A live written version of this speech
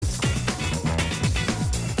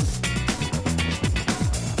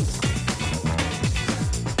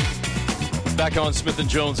Back on Smith &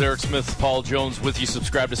 Jones. Eric Smith, Paul Jones with you.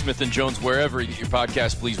 Subscribe to Smith & Jones wherever you get your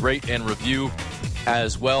podcast. Please rate and review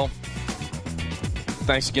as well.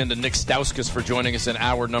 Thanks again to Nick Stauskas for joining us in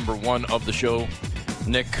hour number 1 of the show.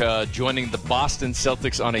 Nick joining the Boston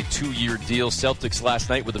Celtics on a 2-year deal. Celtics last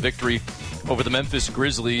night with a victory over the Memphis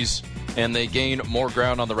Grizzlies, and they gain more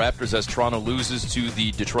ground on the Raptors as Toronto loses to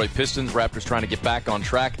the Detroit Pistons. Raptors trying to get back on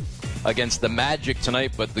track against the Magic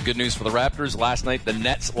tonight, but the good news for the Raptors, last night the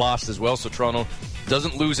Nets lost as well, so Toronto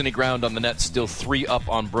doesn't lose any ground on the Nets, still 3 up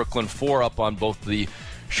on Brooklyn, 4 up on both the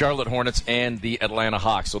Charlotte Hornets and the Atlanta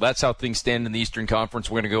Hawks. So that's how things stand in the Eastern Conference.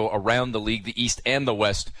 We're going to go around the league, the East and the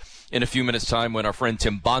West, in a few minutes' time when our friend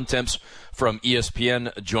Tim Bontemps from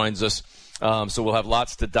ESPN joins us. So we'll have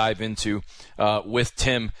lots to dive into with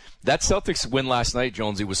Tim. That Celtics win last night,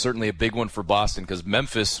 Jonesy, was certainly a big one for Boston because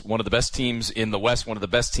Memphis, one of the best teams in the West, one of the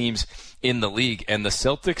best teams in the league, and the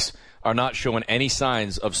Celtics are not showing any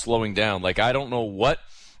signs of slowing down. Like, I don't know what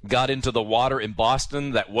got into the water in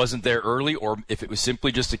Boston that wasn't there early, or if it was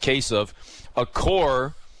simply just a case of a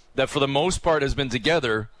core that for the most part has been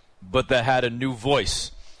together, but that had a new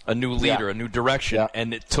voice, a new leader, a new direction,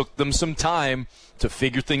 and it took them some time to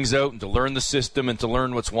figure things out and to learn the system and to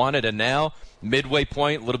learn what's wanted. And now, midway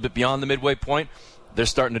point, a little bit beyond the midway point, they're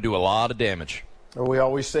starting to do a lot of damage. We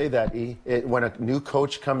always say that, when a new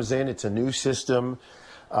coach comes in, it's a new system.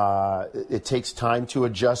 It takes time to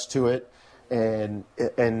adjust to it. And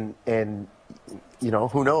you know,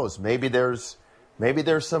 who knows? Maybe there's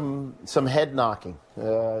some head knocking.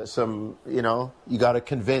 You know, you got to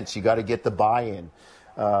convince, you got to get the buy-in.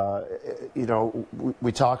 You know,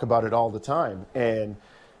 we talk about it all the time, and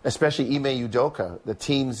especially Ime Udoka, the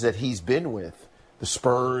teams that he's been with, the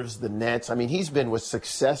Spurs, the Nets. I mean, he's been with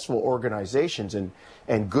successful organizations and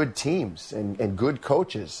good teams and good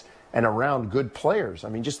coaches and around good players. I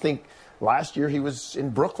mean, just think last year he was in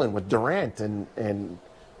Brooklyn with Durant and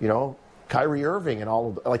you know, Kyrie Irving and all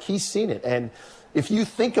of, like, he's seen it. And if you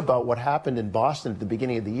think about what happened in Boston at the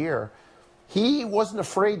beginning of the year, he wasn't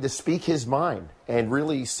afraid to speak his mind and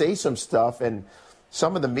really say some stuff. And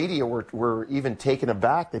some of the media were even taken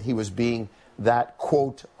aback that he was being that,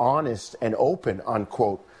 quote, honest and open,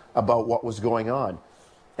 unquote, about what was going on.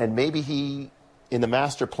 And maybe he, in the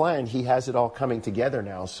master plan, he has it all coming together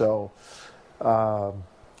now. So,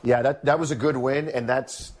 yeah, that was a good win, and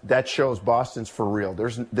that shows Boston's for real.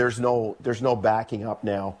 There's no backing up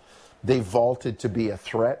now. They vaulted to be a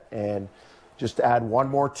threat, and just to add one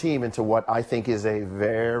more team into what I think is a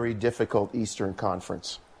very difficult Eastern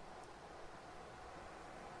Conference.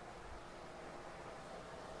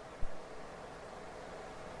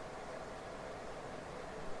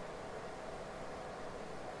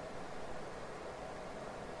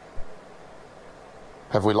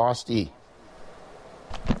 Have we lost E?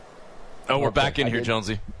 Oh, we're back in here,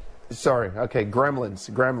 Jonesy. Sorry. Okay, Gremlins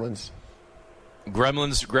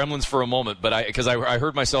for a moment, but because I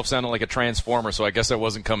heard myself sounding like a transformer, so I guess I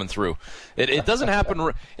wasn't coming through. It doesn't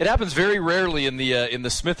happen. It happens very rarely in the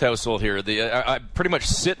Smith household here. I pretty much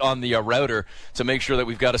sit on the router to make sure that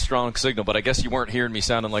we've got a strong signal. But I guess you weren't hearing me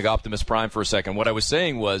sounding like Optimus Prime for a second. What I was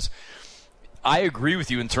saying was, I agree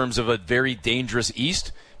with you in terms of a very dangerous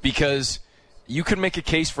East, because you can make a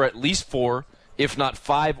case for at least 4, if not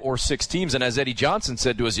 5 or 6 teams. And as Eddie Johnson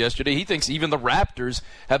said to us yesterday, he thinks even the Raptors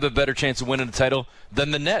have a better chance of winning the title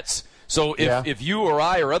than the Nets. So if you or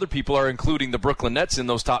I or other people are including the Brooklyn Nets in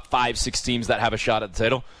those top 5, 6 teams that have a shot at the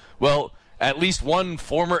title, well, at least one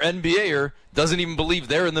former NBAer doesn't even believe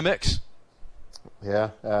they're in the mix.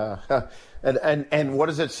 Yeah. And what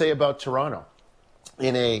does it say about Toronto?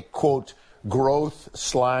 In a, quote,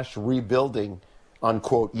 growth/rebuilding,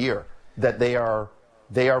 unquote, year, that they are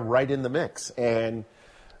right in the mix. And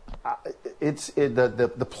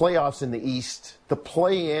the playoffs in the East, the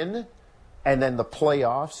play-in and then the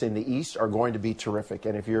playoffs in the East are going to be terrific.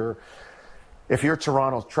 And if you're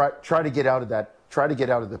Toronto, try to get out of that, try to get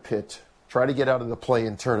out of the pit, try to get out of the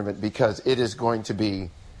play-in tournament, because it is going to be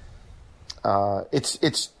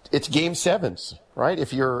it's game 7s, right?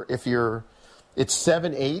 If you're it's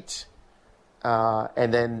 7-8,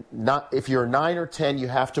 and then if you're 9 or 10, you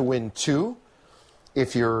have to win 2.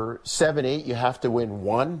 If you're 7-8, you have to win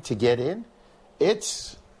 1 to get in.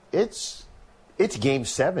 It's game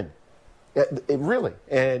 7. It really.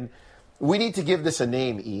 And we need to give this a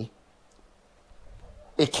name, E.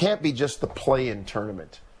 It can't be just the play-in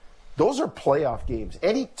tournament. Those are playoff games.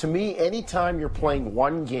 To me, anytime you're playing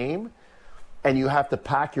one game and you have to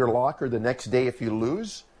pack your locker the next day if you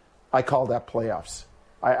lose, I call that playoffs.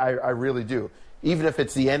 I really do. Even if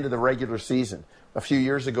it's the end of the regular season. A few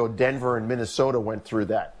years ago, Denver and Minnesota went through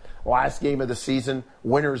that. Last game of the season,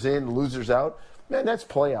 winners in, losers out. man, that's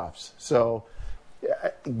playoffs. So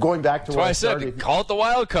going back to what I said, call it the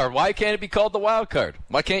wild card. Why can't it be called the wild card?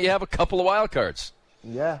 Why can't you have a couple of wild cards?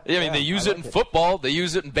 Yeah. I mean, they use it in football. They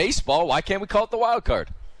use it in baseball. Why can't we call it the wild card?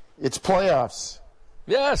 It's playoffs.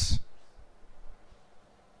 Yes.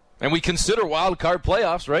 And we consider wild card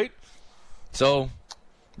playoffs, right? So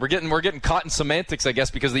we're getting caught in semantics, I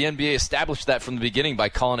guess, because the NBA established that from the beginning by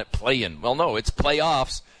calling it play-in. Well, no, it's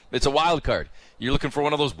playoffs. It's a wild card. You're looking for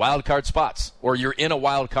one of those wild card spots, or you're in a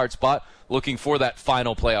wild card spot looking for that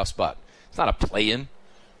final playoff spot. It's not a play-in.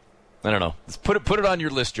 I don't know. Let's put it on your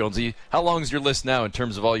list, Jonesy. How long is your list now in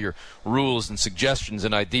terms of all your rules and suggestions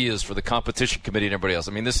and ideas for the competition committee and everybody else?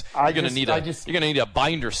 I mean, you're going to need a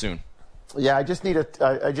binder soon. Yeah, I just need a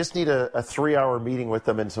 3-hour meeting with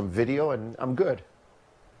them and some video, and I'm good.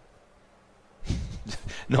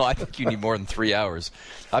 No, I think you need more than 3 hours.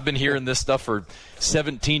 I've been hearing this stuff for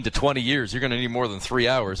 17 to 20 years. You're going to need more than 3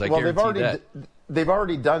 hours. I guarantee that. They've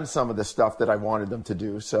already done some of the stuff that I wanted them to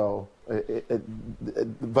do. So,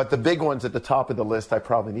 but the big ones at the top of the list, I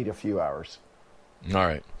probably need a few hours. All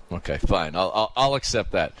right. Okay. Fine. I'll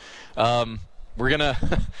accept that. We're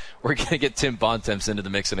gonna get Tim Bontemps into the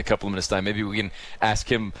mix in a couple of minutes' time. Maybe we can ask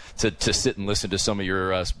him to sit and listen to some of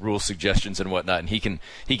your rule suggestions and whatnot, and he can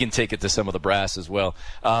take it to some of the brass as well.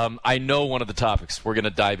 I know one of the topics we're gonna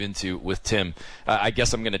dive into with Tim. I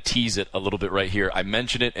guess I'm gonna tease it a little bit right here. I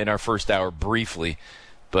mentioned it in our first hour briefly.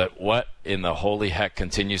 But what in the holy heck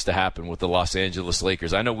continues to happen with the Los Angeles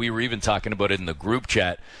Lakers? I know we were even talking about it in the group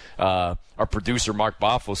chat. Our producer, Mark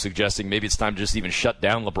Boffo, suggesting maybe it's time to just even shut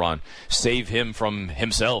down LeBron. Save him from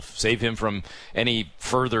himself. Save him from any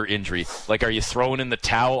further injury. Like, are you throwing in the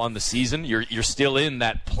towel on the season? You're still in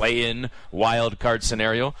that play-in wild card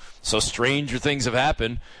scenario. So stranger things have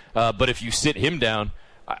happened. But if you sit him down,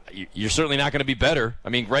 you're certainly not going to be better. I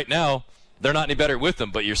mean, right now, they're not any better with them,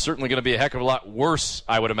 but you're certainly going to be a heck of a lot worse,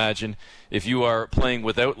 I would imagine, if you are playing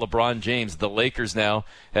without LeBron James. The Lakers now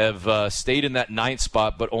have stayed in that 9th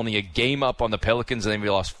spot, but only a game up on the Pelicans, and they've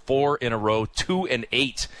lost 4 in a row,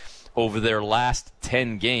 2-8 over their last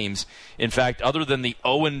 10 games. In fact, other than the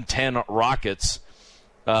 0-10 Rockets,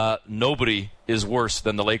 nobody is worse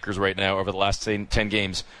than the Lakers right now over the last 10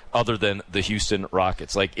 games, other than the Houston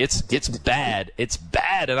Rockets. Like, it's bad. It's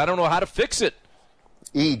bad, and I don't know how to fix it.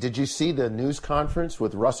 Did you see the news conference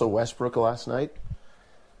with Russell Westbrook last night?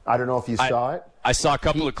 I don't know if you saw it. I saw a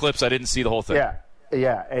couple of clips. I didn't see the whole thing.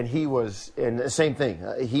 Yeah, and he was, and the same thing.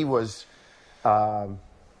 He was,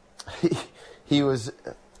 he was.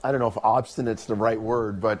 I don't know if obstinate's the right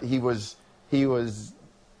word, but he was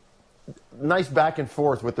nice back and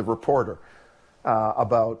forth with the reporter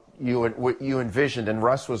about what you envisioned, and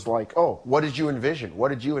Russ was like, "Oh, what did you envision? What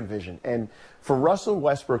did you envision?" And for Russell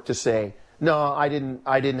Westbrook to say, "No, I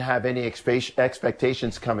didn't have any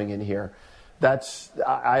expectations coming in here,"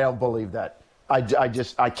 I don't believe that. I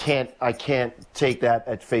can't take that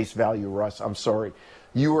at face value, Russ. I'm sorry.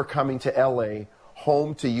 You were coming to L.A.,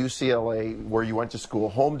 home to UCLA, where you went to school,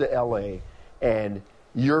 home to L.A., and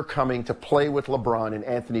you're coming to play with LeBron and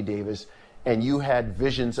Anthony Davis, and you had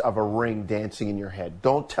visions of a ring dancing in your head.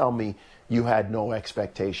 Don't tell me you had no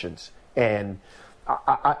expectations. And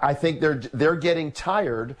I think they're getting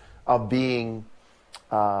tired of being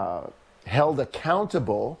held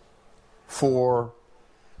accountable for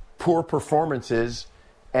poor performances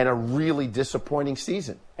and a really disappointing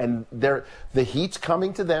season. And the heat's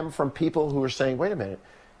coming to them from people who are saying, wait a minute,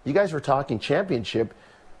 you guys were talking championship.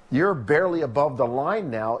 You're barely above the line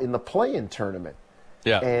now in the play-in tournament.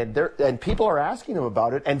 Yeah. And people are asking them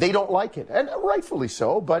about it, and they don't like it. And rightfully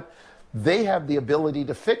so, but they have the ability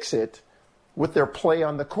to fix it with their play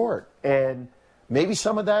on the court. And maybe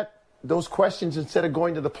some of those questions, instead of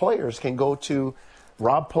going to the players, can go to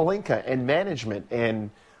Rob Pelinka and management and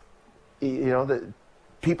the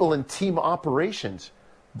people in team operations.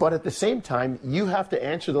 But at the same time, you have to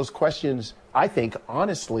answer those questions, I think,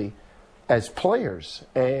 honestly, as players.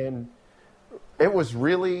 And it was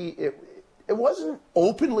really it wasn't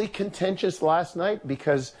openly contentious last night,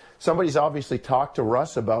 because somebody's obviously talked to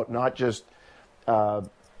Russ about not just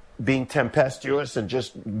being tempestuous and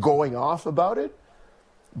just going off about it.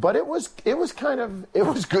 But it was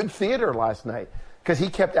good theater last night, because he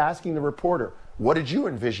kept asking the reporter, what did you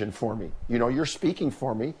envision for me? You're speaking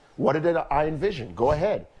for me. What did I envision? Go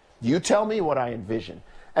ahead. You tell me what I envision.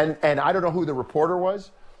 And I don't know who the reporter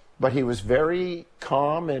was, but he was very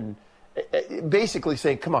calm and basically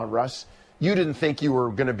saying, come on, Russ, you didn't think you were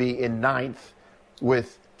going to be in 9th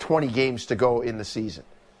with 20 games to go in the season.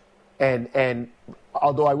 And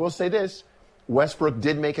although I will say this, Westbrook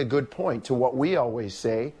did make a good point to what we always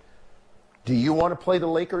say. Do you want to play the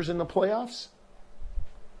Lakers in the playoffs?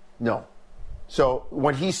 No. So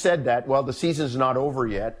when he said that, well, the season's not over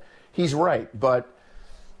yet, he's right. But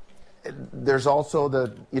there's also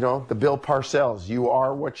the Bill Parcells. You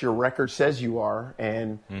are what your record says you are.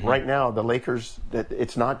 And right now, the Lakers,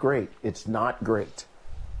 it's not great. It's not great.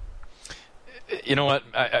 You know what,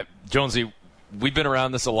 Jonesy, we've been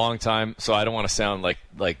around this a long time, so I don't want to sound like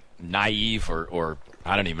naive or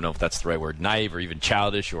I don't even know if that's the right word, naive or even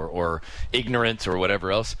childish or ignorant or whatever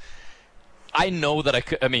else. I know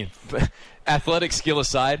that athletic skill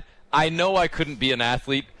aside, I know I couldn't be an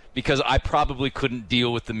athlete because I probably couldn't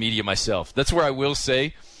deal with the media myself. That's where I will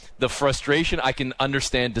say the frustration I can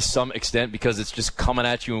understand to some extent because it's just coming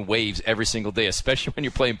at you in waves every single day, especially when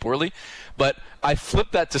you're playing poorly. But I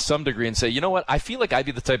flip that to some degree and say, you know what? I feel like I'd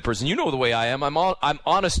be the type of person. You know the way I am. I'm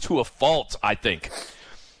honest to a fault, I think.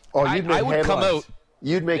 Oh, you'd make I would headlines. Come out.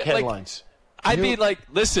 You'd make headlines. I'd be like,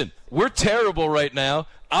 listen, we're terrible right now.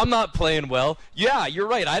 I'm not playing well. Yeah, you're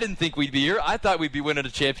right. I didn't think we'd be here. I thought we'd be winning a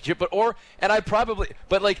championship. But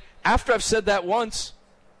after I've said that once,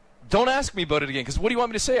 don't ask me about it again. Because what do you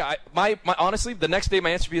want me to say? Honestly, the next day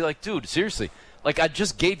my answer would be like, dude, seriously. Like, I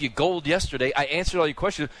just gave you gold yesterday. I answered all your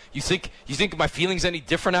questions. You think my feelings any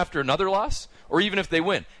different after another loss? Or even if they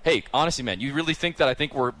win? Hey, honestly, man, you really think that I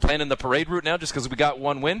think we're planning the parade route now just because we got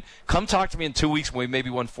one win? Come talk to me in 2 weeks when we maybe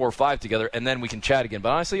won 4 or 5 together, and then we can chat again.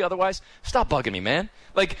 But honestly, otherwise, stop bugging me, man.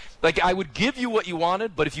 Like I would give you what you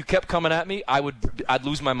wanted, but if you kept coming at me, I'd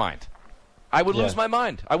lose my mind. I would lose my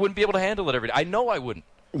mind. I wouldn't be able to handle it every day. I know I wouldn't.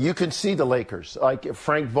 You can see the Lakers. Like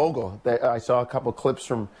Frank Vogel. I saw a couple clips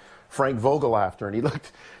from Frank Vogel after, and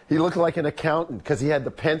he looked like an accountant because he had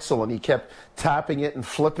the pencil and he kept tapping it and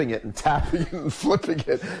flipping it and tapping it and flipping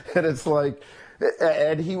it. And it's like,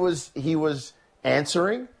 and he was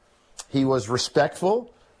answering, he was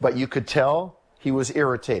respectful, but you could tell he was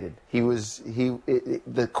irritated.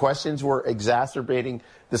 The questions were exacerbating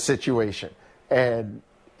the situation, and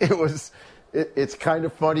it's kind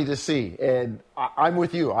of funny to see. And I'm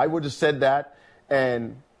with you. I would have said that,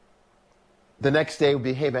 and the next day would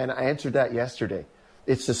be, hey, man, I answered that yesterday.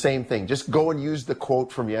 It's the same thing. Just go and use the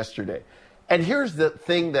quote from yesterday. And here's the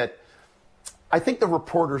thing that I think the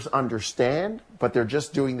reporters understand, but they're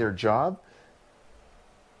just doing their job.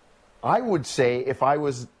 I would say if I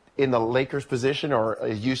was in the Lakers position, or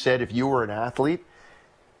as you said, if you were an athlete,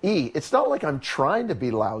 it's not like I'm trying to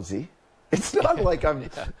be lousy. It's not like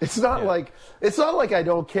it's not like I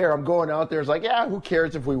don't care. I'm going out there. It's like, yeah, who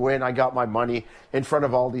cares if we win? I got my money in front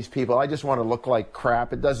of all these people. I just want to look like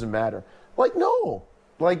crap. It doesn't matter. Like, no.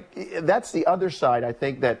 Like, that's the other side, I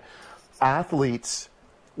think, that athletes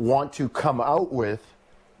want to come out with,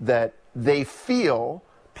 that they feel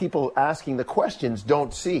people asking the questions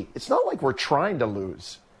don't see. It's not like we're trying to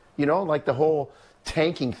lose. Like the whole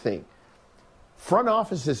tanking thing. Front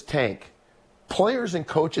offices tank. Players and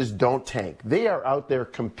coaches don't tank. They are out there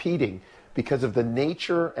competing because of the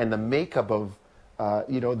nature and the makeup of,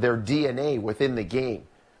 their DNA within the game.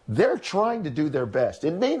 They're trying to do their best.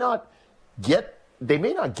 They may not get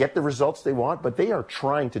the results they want, but they are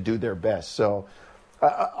trying to do their best. So,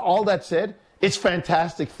 all that said, it's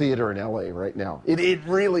fantastic theater in LA right now. It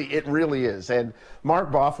really is. And Mark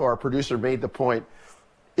Boffo, our producer, made the point.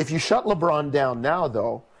 If you shut LeBron down now,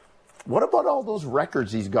 though, what about all those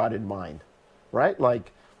records he's got in mind? Right?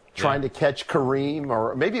 Like trying to catch Kareem,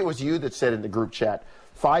 or maybe it was you that said in the group chat,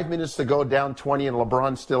 5 minutes to go, down 20, and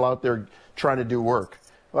LeBron's still out there trying to do work.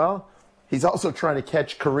 Well, he's also trying to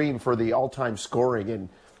catch Kareem for the all-time scoring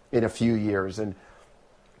in a few years. And,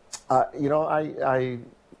 I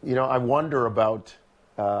wonder about,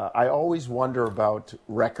 I always wonder about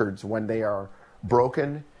records when they are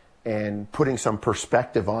broken and putting some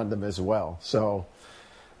perspective on them as well. So,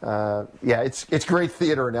 it's great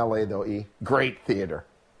theater in LA, though, E. Great theater.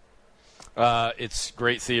 It's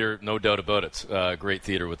great theater, no doubt about it. Great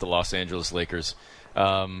theater with the Los Angeles Lakers.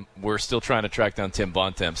 We're still trying to track down Tim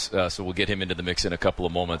Bontemps, so we'll get him into the mix in a couple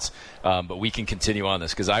of moments. But we can continue on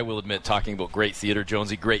this, because I will admit, talking about great theater,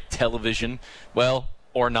 Jonesy, great television, well,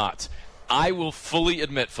 or not. I will fully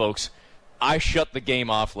admit, folks, I shut the game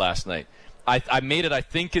off last night. I made it, I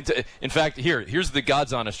think, in fact, here's the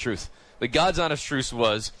God's honest truth. The God's honest truth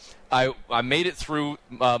was I made it through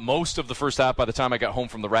most of the first half by the time I got home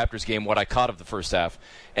from the Raptors game, what I caught of the first half.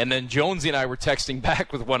 And then Jonesy and I were texting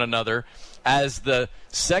back with one another as the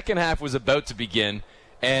second half was about to begin.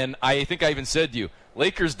 And I think I even said to you,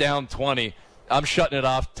 Lakers down 20, I'm shutting it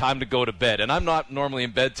off, time to go to bed. And I'm not normally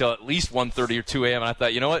in bed till at least 1:30 or 2 a.m. And I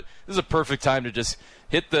thought, you know what, this is a perfect time to just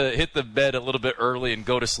hit the bed a little bit early and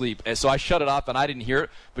go to sleep. And so I shut it off, and I didn't hear it.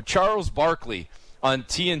 But Charles Barkley on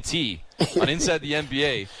TNT, on Inside the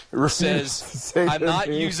NBA, says, I'm not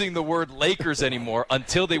using the word Lakers anymore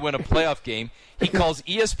until they win a playoff game. He calls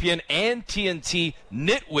ESPN and TNT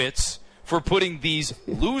nitwits for putting these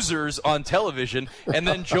losers on television, and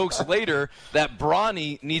then jokes later that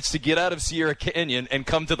Bronny needs to get out of Sierra Canyon and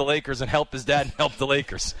come to the Lakers and help his dad and help the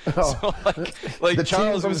Lakers. Oh. So, like the Charles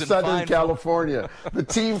team from was in Southern California. The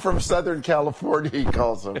team from Southern California, he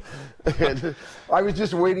calls them. And I was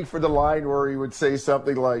just waiting for the line where he would say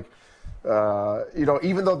something like,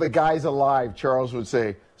 even though the guy's alive, Charles would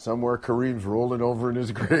say, somewhere Kareem's rolling over in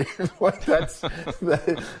his grave. Like I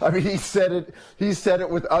mean, he said it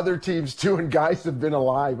with other teams too, and guys have been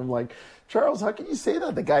alive. I'm like, Charles, how can you say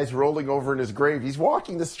that? The guy's rolling over in his grave. He's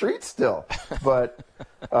walking the street still. But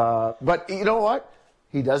you know what?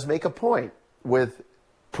 He does make a point with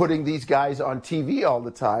putting these guys on TV all the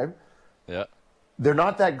time. Yeah. They're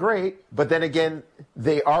not that great, but then again,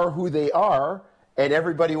 they are who they are, and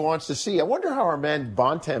everybody wants to see. I wonder how our man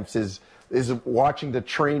Bontemps is watching the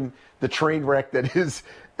train wreck that is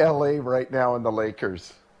L.A. right now in the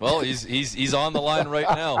Lakers. Well, he's on the line right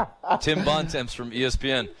now. Tim Bontemps from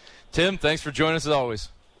ESPN. Tim, thanks for joining us as always.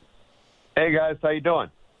 Hey guys, how you doing?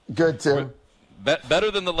 Good, Tim.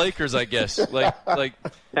 Better than the Lakers, I guess. Like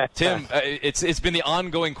Tim, it's been the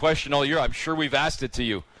ongoing question all year. I'm sure we've asked it to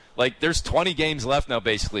you. Like, there's 20 games left now,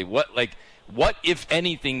 basically. What, if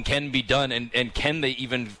anything, can be done, and can they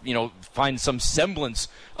even, find some semblance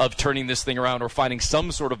of turning this thing around or finding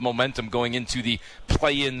some sort of momentum going into the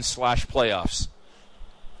play-in/playoffs?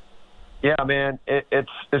 Yeah, man, it's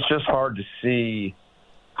just hard to see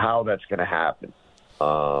how that's going to happen.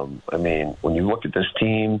 I mean, when you look at this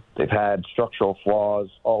team, they've had structural flaws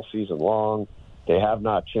all season long. They have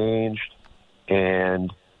not changed.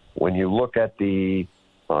 And when you look at where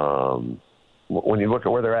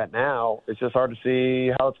they're at now, it's just hard to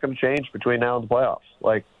see how it's going to change between now and the playoffs.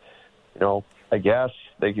 Like, I guess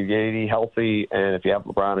they could get AD healthy, and if you have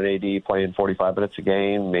LeBron and AD playing 45 minutes a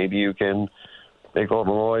game, maybe you can make a little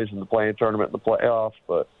noise in the play-in tournament in the playoffs.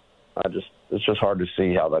 But it's just hard to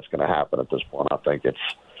see how that's going to happen at this point. I think it's,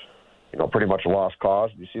 pretty much a lost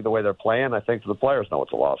cause. You see the way they're playing, I think the players know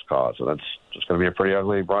it's a lost cause, and it's just going to be a pretty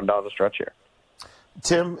ugly run down the stretch here.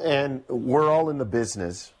 Tim, and we're all in the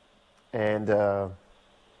business. And,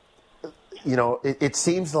 it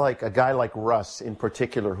seems like a guy like Russ in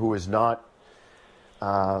particular, who is not,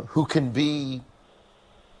 who can be,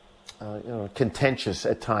 contentious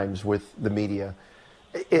at times with the media.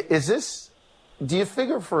 Do you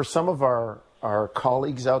figure for some of our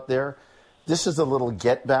colleagues out there, this is a little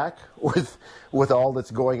get back with all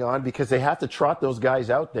that's going on, because they have to trot those guys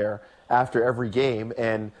out there after every game.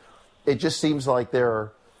 And it just seems like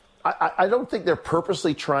I don't think they're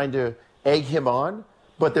purposely trying to egg him on,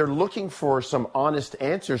 but they're looking for some honest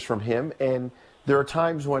answers from him. And there are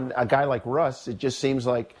times when a guy like Russ, it just seems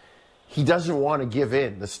like he doesn't want to give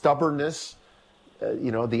in. The stubbornness,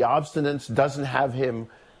 the obstinance doesn't have him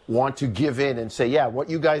want to give in and say, yeah, what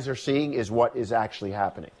you guys are seeing is what is actually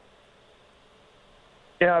happening.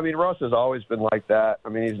 Yeah, I mean, Russ has always been like that. I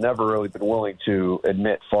mean, he's never really been willing to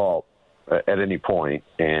admit fault at any point.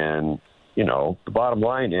 And, the bottom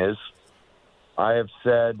line is, I have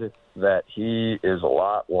said that he is a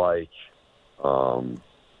lot like Allen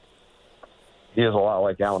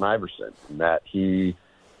Iverson, in that he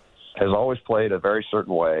has always played a very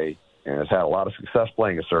certain way and has had a lot of success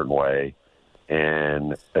playing a certain way.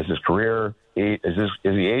 And as he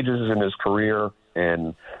ages in his career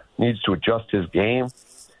and needs to adjust his game,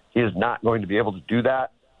 he is not going to be able to do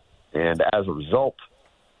that. And as a result,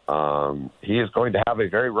 he is going to have a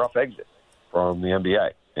very rough exit from the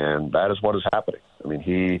NBA. And that is what is happening. I mean,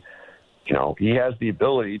 he has the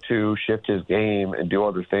ability to shift his game and do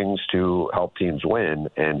other things to help teams win,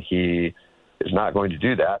 and he is not going to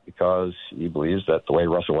do that because he believes that the way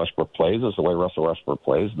Russell Westbrook plays is the way Russell Westbrook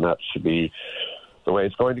plays, and that should be the way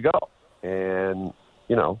it's going to go. And,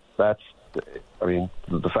 the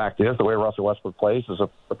fact is, the way Russell Westbrook plays is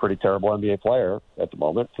a pretty terrible NBA player at the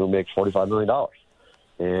moment who makes $45 million.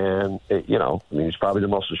 And, he's probably the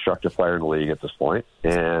most destructive player in the league at this point.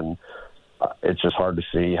 And it's just hard to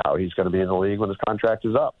see how he's going to be in the league when his contract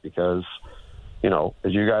is up because,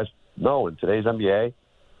 as you guys know, in today's NBA,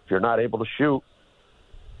 if you're not able to shoot,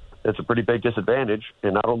 it's a pretty big disadvantage.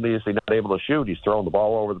 And not only is he not able to shoot, he's throwing the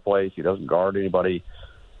ball all over the place. He doesn't guard anybody.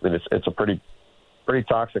 I mean, it's a pretty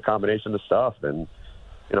toxic combination of stuff. And,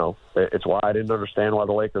 it's why I didn't understand why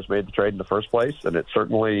the Lakers made the trade in the first place. And it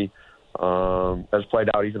certainly has played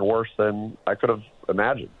out even worse than I could have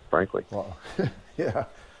imagined, frankly. Wow. Yeah.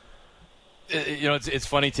 It's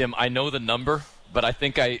funny, Tim. I know the number, but I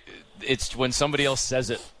think it's when somebody else says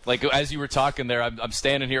it. Like, as you were talking there, I'm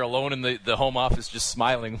standing here alone in the home office just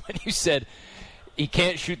smiling when you said he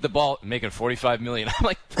can't shoot the ball, making $45 million. I'm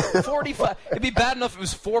like, 45. It'd be bad enough if it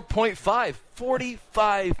was 4.5.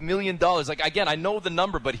 $45 million. Like, again, I know the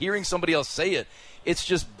number, but hearing somebody else say it, it's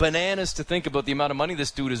just bananas to think about the amount of money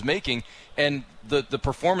this dude is making and the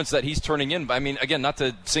performance that he's turning in. I mean, again, not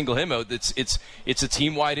to single him out, it's a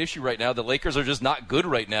team-wide issue right now. The Lakers are just not good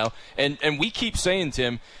right now. And we keep saying,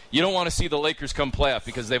 Tim, you don't want to see the Lakers come playoff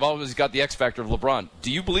because they've always got the X factor of LeBron.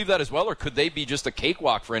 Do you believe that as well, or could they be just a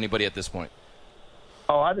cakewalk for anybody at this point?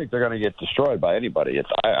 Oh, I think they're going to get destroyed by anybody.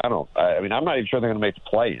 I'm not even sure they're going to make the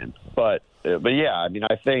play-in. But yeah, I mean,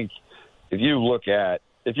 I think if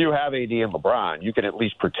you have AD and LeBron, you can at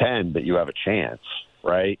least pretend that you have a chance,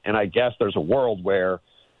 right? And I guess there's a world where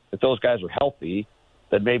if those guys are healthy,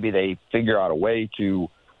 then maybe they figure out a way to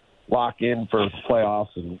lock in for the playoffs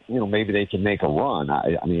and, maybe they can make a run.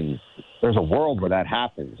 I mean, there's a world where that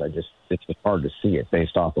happens. It's just hard to see it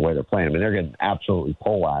based off the way they're playing. I mean, they're getting absolutely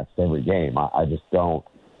poleaxed every game. I just don't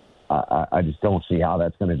see how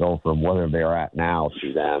that's going to go from where they're at now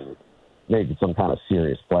to them making some kind of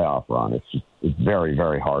serious playoff run. It's very,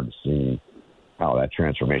 very hard to see how that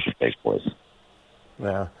transformation takes place.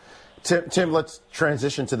 Yeah. Tim, let's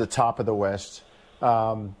transition to the top of the West.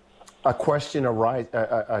 An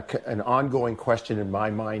ongoing question in my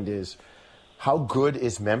mind is, how good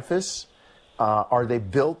is Memphis? Are they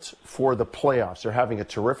built for the playoffs? They're having a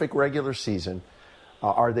terrific regular season.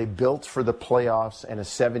 Are they built for the playoffs and a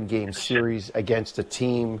 7-game series against a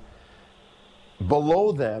team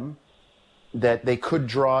below them that they could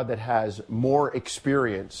draw that has more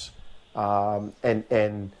experience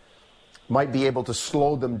and might be able to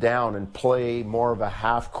slow them down and play more of a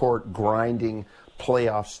half-court grinding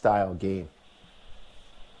playoff-style game?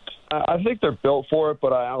 I think they're built for it,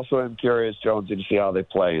 but I also am curious, Jonesy, to see how they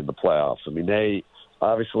play in the playoffs. I mean, they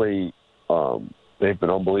obviously they've been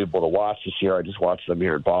unbelievable to watch this year. I just watched them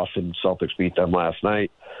here in Boston. Celtics beat them last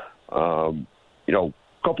night. A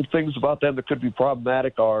couple things about them that could be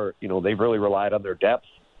problematic are, they've really relied on their depth.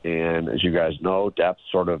 And as you guys know, depth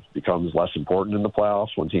sort of becomes less important in the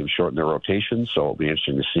playoffs when teams shorten their rotations. So it'll be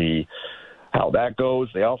interesting to see how that goes.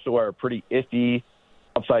 They also are a pretty iffy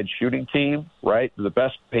outside shooting team, right? They're the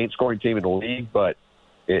best paint scoring team in the league, but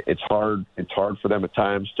it's hard for them at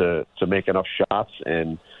times to make enough shots.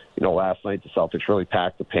 And, last night the Celtics really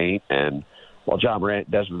packed the paint. And while John Morant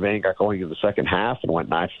and Desmond Bain got going in the second half and went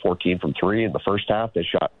 9-14 from three in the first half, they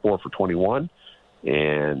shot 4 for 21.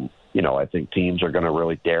 And, I think teams are going to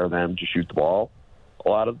really dare them to shoot the ball a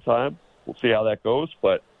lot of the time. We'll see how that goes.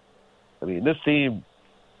 But, I mean, this team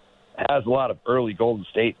has a lot of early Golden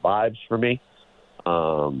State vibes for me.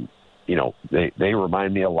 They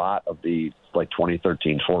remind me a lot of the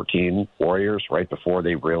 2013-14 Warriors right before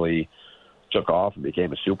they really took off and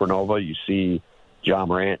became a supernova. You see John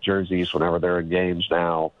Morant jerseys whenever they're in games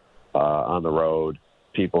now on the road.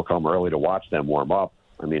 People come early to watch them warm up.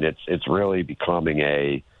 I mean, it's really becoming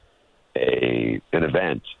an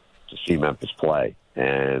event to see Memphis play.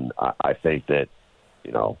 And I think that,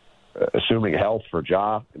 assuming health for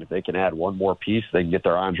Ja, and if they can add one more piece, they can get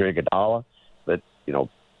their Andre Iguodala. That,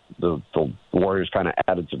 the Warriors kind of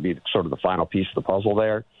added to be sort of the final piece of the puzzle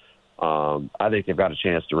there. I think they've got a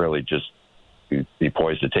chance to really just be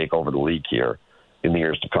poised to take over the league here in the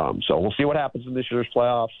years to come. So we'll see what happens in this year's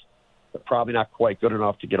playoffs. They're probably not quite good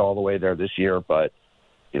enough to get all the way there this year, but,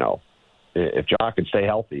 if Ja can stay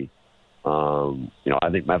healthy, I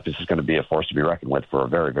think Memphis is going to be a force to be reckoned with for a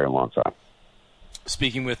very, very long time.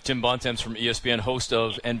 Speaking with Tim Bontemps from ESPN, host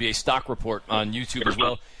of NBA Stock Report on YouTube as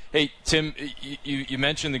well. Hey, Tim, you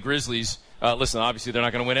mentioned the Grizzlies. Listen, obviously they're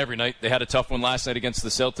not going to win every night. They had a tough one last night against the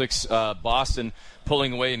Celtics. Boston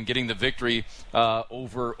pulling away and getting the victory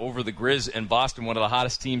over the Grizz, and Boston, one of the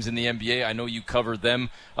hottest teams in the NBA. I know you covered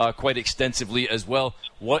them quite extensively as well.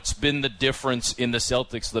 What's been the difference in the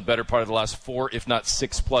Celtics the better part of the last 4, if not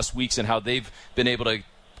 6+ weeks, and how they've been able to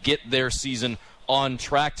get their season on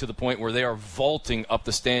track to the point where they are vaulting up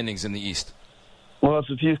the standings in the East? Well, it's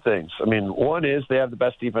a few things. I mean, one is they have the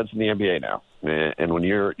best defense in the NBA now, and when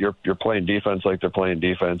you're playing defense like they're playing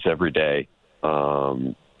defense every day,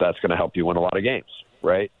 that's going to help you win a lot of games,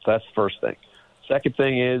 right? So that's the first thing. Second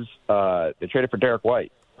thing is they traded for Derek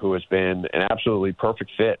White, who has been an absolutely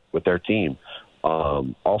perfect fit with their team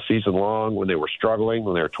all season long. When they were struggling,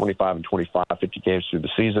 when they were 25-25, 50 games through the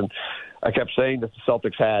season, I kept saying that the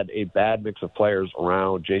Celtics had a bad mix of players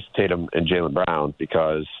around Jason Tatum and Jaylen Brown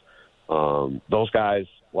because those guys,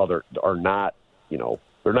 while they're not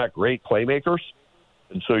great playmakers,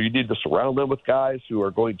 and so you need to surround them with guys who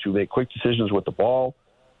are going to make quick decisions with the ball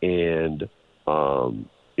and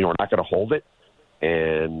we're not going to hold it.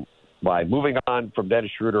 And by moving on from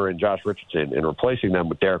Dennis Schroeder and Josh Richardson and replacing them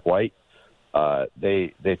with Derek White,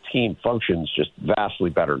 the team functions just vastly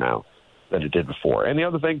better now than it did before. And the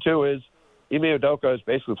other thing, too, is Ime Udoka is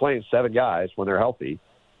basically playing 7 guys when they're healthy,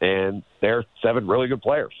 and they're 7 really good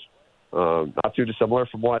players. Not too dissimilar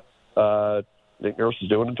from what Nick Nurse is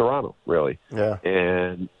doing in Toronto, really. Yeah.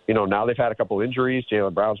 And, now they've had a couple injuries.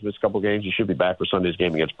 Jaylen Brown's missed a couple games. He should be back for Sunday's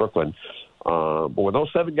game against Brooklyn. But when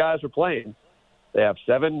those 7 guys are playing, they have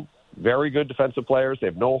 7 very good defensive players. They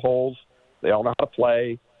have no holes. They all know how to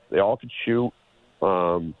play. They all can shoot.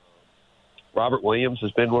 Robert Williams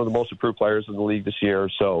has been one of the most improved players in the league this year.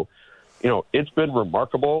 So, it's been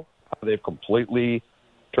remarkable how they've completely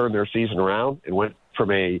turned their season around and went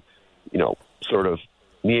from a, sort of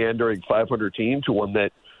meandering 500 team to one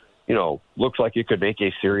that, looks like it could make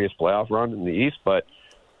a serious playoff run in the East. But,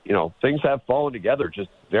 things have fallen together just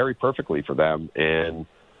very perfectly for them. And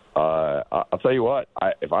I'll tell you what,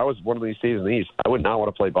 if I was one of these teams in the East, I would not want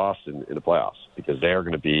to play Boston in the playoffs because they are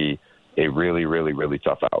going to be a really, really, really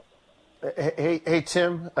tough out. Hey,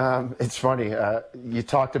 Tim, it's funny. You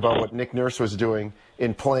talked about what Nick Nurse was doing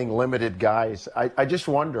in playing limited guys. I just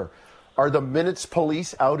wonder, are the minutes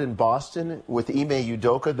police out in Boston with Ime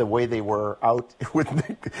Udoka the way they were out with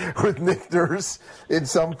Nick Nurse in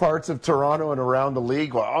some parts of Toronto and around the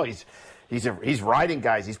league? Well, he's riding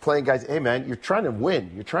guys. He's playing guys. Hey, man, you're trying to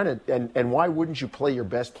win. You're trying to, and why wouldn't you play your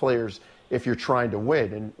best players if you're trying to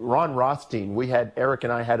win? And Ron Rothstein, Eric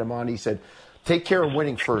and I had him on. He said, take care of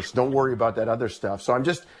winning first. Don't worry about that other stuff. So I'm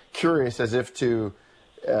just curious are the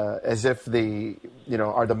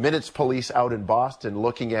minutes police out in Boston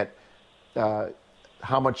looking at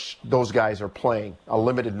how much those guys are playing, a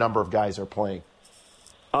limited number of guys are playing?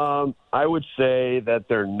 I would say that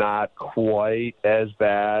they're not quite as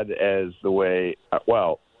bad as the way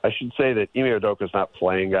I should say that Ime Udoka is not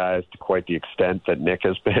playing guys to quite the extent that Nick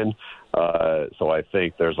has been. So I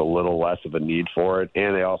think there's a little less of a need for it.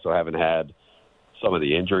 And they also haven't had some of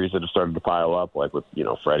the injuries that have started to pile up, like with,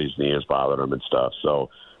 Freddie's knee has bothered him and stuff. So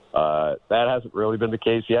that hasn't really been the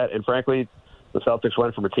case yet. And frankly, the Celtics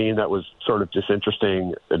went from a team that was sort of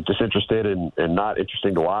disinterested and not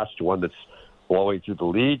interesting to watch to one that's blowing through the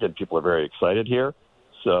league, and people are very excited here.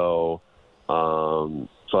 So that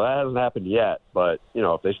hasn't happened yet. But,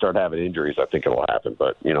 if they start having injuries, I think it'll happen.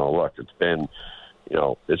 But, look, it's been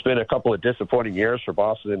a couple of disappointing years for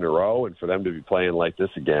Boston in a row, and for them to be playing like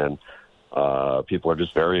this again, people are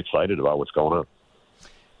just very excited about what's going on.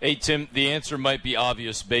 Hey, Tim, the answer might be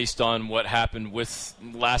obvious based on what happened with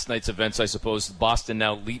last night's events, I suppose. Boston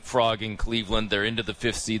now leapfrogging Cleveland. They're into the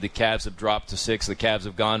 5th seed. The Cavs have dropped to 6. The Cavs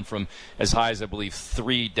have gone from as high as, I believe,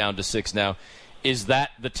 3 down to 6 now. Is that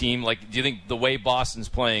the team? Do you think the way Boston's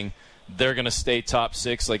playing, they're going to stay top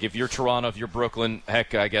 6? Like, if you're Toronto, if you're Brooklyn,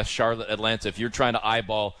 heck, I guess Charlotte, Atlanta, if you're trying to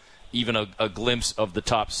eyeball even a glimpse of the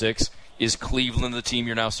top 6, is Cleveland the team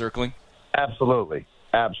you're now circling? Absolutely.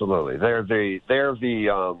 They're the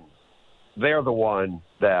one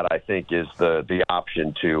that I think is the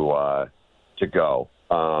option to go.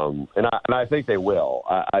 And I think they will.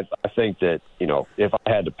 I think that, if I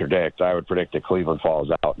had to predict, I would predict that Cleveland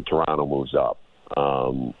falls out and Toronto moves up.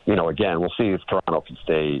 Again, we'll see if Toronto can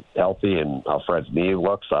stay healthy and how Fred's knee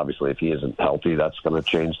looks. Obviously, if he isn't healthy, that's going to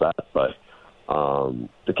change that. But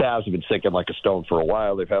the Cavs have been sinking like a stone for a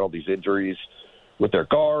while. They've had all these injuries with their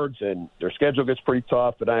guards, and their schedule gets pretty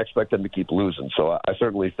tough, and I expect them to keep losing. So I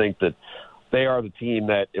certainly think that they are the team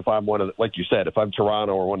that, if I'm like you said, if I'm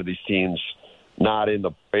Toronto or one of these teams not in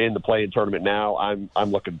the play-in tournament now,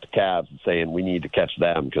 I'm looking at the Cavs and saying we need to catch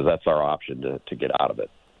them because that's our option to get out of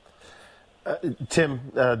it.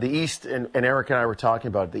 Tim, the East, and Eric and I were talking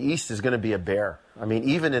about it, the East is going to be a bear. I mean,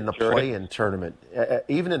 even in the play-in tournament,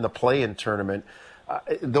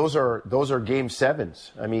 those are game 7s.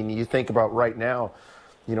 I mean, you think about right now,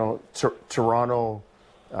 Toronto,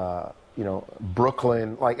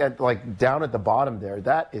 Brooklyn, like down at the bottom there.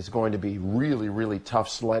 That is going to be really, really tough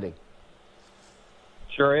sledding.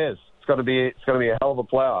 Sure is. It's going to be a hell of a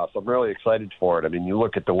playoffs. I'm really excited for it. I mean, you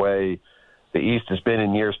look at the way the East has been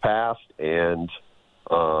in years past, and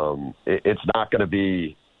it's not going to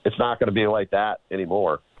be like that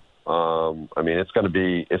anymore. I mean, it's going to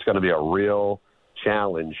be a real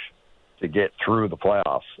challenge to get through the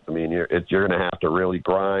playoffs. I mean, you're going to have to really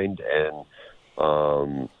grind, and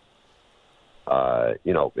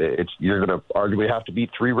you're going to arguably have to beat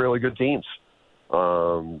 3 really good teams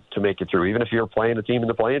to make it through, even if you're playing a team in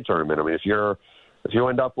the play-in tournament. I mean, if you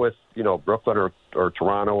end up with Brooklyn or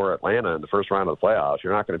Toronto or Atlanta in the first round of the playoffs,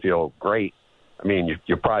 you're not going to feel great I mean,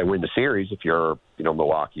 you probably win the series if you're,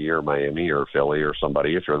 Milwaukee or Miami or Philly or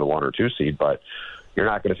somebody, if you're the 1 or 2 seed, but you're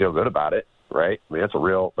not going to feel good about it, right? I mean,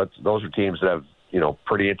 those are teams that have,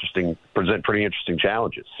 present pretty interesting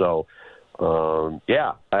challenges. So,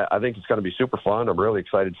 I think it's going to be super fun. I'm really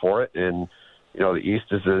excited for it. And, the East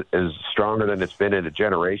is stronger than it's been in a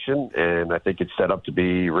generation, and I think it's set up to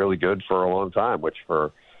be really good for a long time, which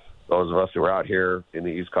for those of us who are out here in the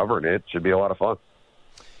East covering it should be a lot of fun.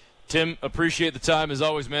 Tim, appreciate the time as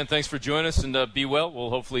always, man. Thanks for joining us, and be well. We'll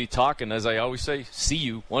hopefully talk, and as I always say, see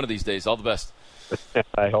you one of these days. All the best.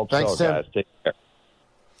 I hope Thanks, so, Tim. guys. Take care.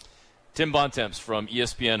 Tim Bontemps from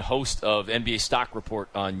ESPN, host of NBA Stock Report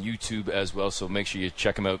on YouTube as well, so make sure you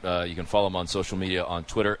check him out. You can follow him on social media on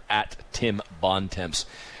Twitter, @Tim Bontemps.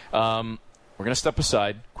 We're going to step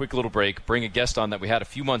aside, quick little break, bring a guest on that we had a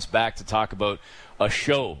few months back to talk about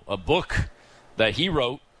a book that he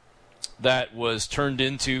wrote that was turned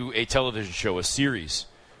into a television show, a series,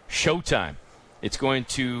 Showtime. It's going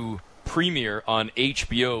to premiere on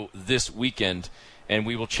HBO this weekend, and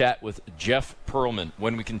we will chat with Jeff Pearlman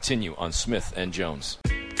when we continue on Smith and Jones.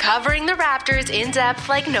 Covering the Raptors in depth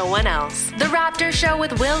like no one else. The Raptor Show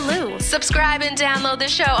with Will Liu. Subscribe and download the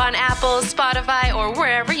show on Apple, Spotify, or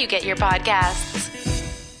wherever you get your podcasts.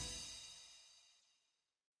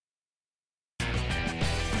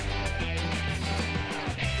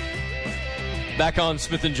 Back on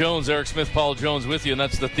Smith and Jones, Eric Smith, Paul Jones with you, and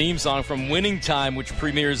that's the theme song from Winning Time, which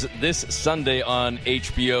premieres this Sunday on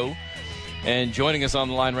HBO. And joining us on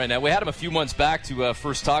the line right now, we had him a few months back to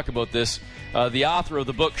first talk about this, the author of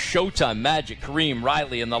the book Showtime, Magic, Kareem,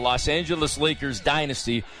 Riley, and the Los Angeles Lakers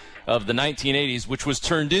dynasty of the 1980s, which was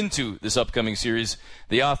turned into this upcoming series.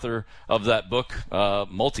 The author of that book,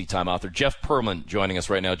 multi-time author, Jeff Pearlman, joining us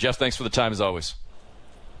right now. Jeff, thanks for the time as always.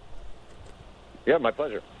 Yeah, my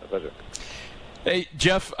pleasure. My pleasure. Hey,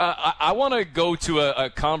 Jeff, I want to go to a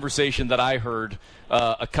conversation that I heard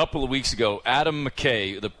a couple of weeks ago. Adam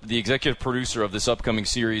McKay, the executive producer of this upcoming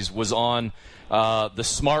series, was on the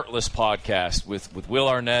Smartless podcast with Will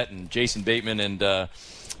Arnett and Jason Bateman and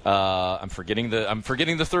I'm forgetting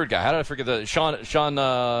the third guy. How did I forget Sean?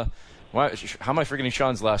 How am I forgetting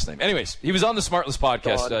Sean's last name? Anyways, he was on the Smartless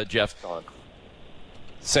podcast, Jeff. Sean.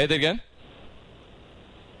 Say that again.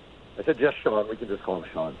 I said just Sean. We can just call him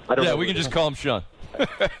Sean. We can just call him Sean.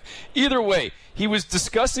 Either way, he was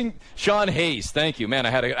discussing Sean Hayes. Thank you, man. I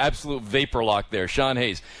had an absolute vapor lock there. Sean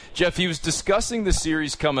Hayes. Jeff, he was discussing the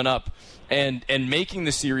series coming up and making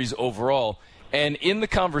the series overall, and in the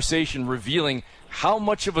conversation revealing how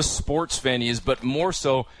much of a sports fan he is, but more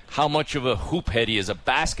so how much of a hoop head he is, a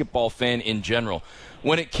basketball fan in general.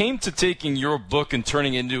 When it came to taking your book and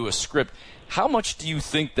turning it into a script, how much do you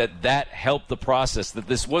think that helped the process, that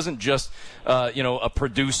this wasn't just a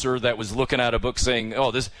producer that was looking at a book saying,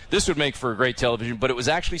 oh, this would make for a great television, but it was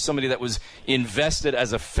actually somebody that was invested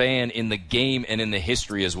as a fan in the game and in the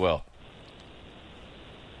history as well?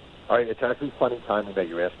 All right, it's actually funny timing that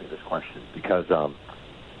you asked me this question because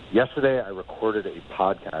yesterday I recorded a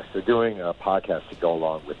podcast. They're doing a podcast to go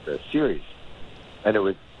along with the series, and it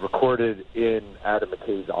was recorded in Adam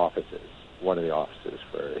McKay's offices, one of the offices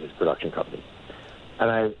for his production company. And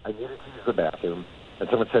I needed to use the bathroom, and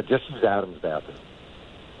someone said, just use Adam's bathroom,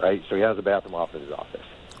 right? So he has a bathroom off in his office.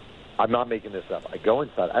 I'm not making this up. I go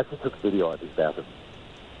inside. I actually took video of his bathroom.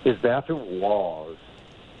 His bathroom walls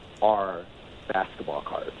are basketball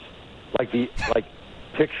cards.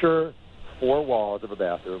 Picture 4 walls of a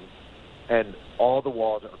bathroom, and all the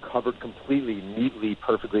walls are covered completely, neatly,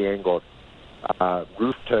 perfectly angled,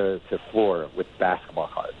 roof to floor with basketball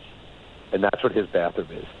cards. And that's what his bathroom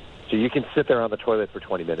is. So you can sit there on the toilet for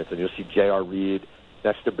 20 minutes, and you'll see J.R. Reed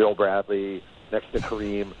next to Bill Bradley, next to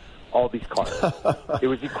Kareem, all these cards. It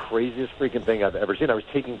was the craziest freaking thing I've ever seen. I was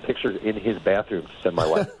taking pictures in his bathroom to send my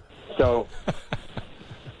wife. So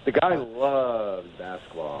the guy loves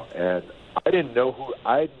basketball, and I didn't know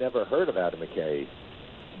I'd never heard of Adam McKay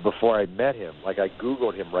before I met him. Like, I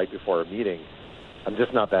Googled him right before our meeting. I'm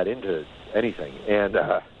just not that into anything. And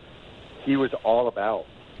he was all about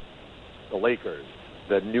the Lakers,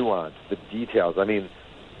 the nuance, the details. I mean,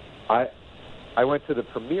 I went to the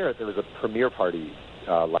premiere. There was a premiere party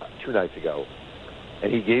 2 nights ago,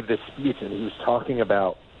 and he gave this speech, and he was talking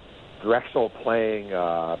about Drexel playing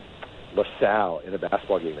LaSalle in a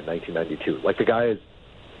basketball game in 1992. Like, the guy is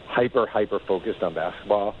hyper focused on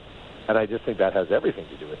basketball, and I just think that has everything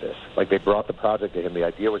to do with this. Like, they brought the project to him. The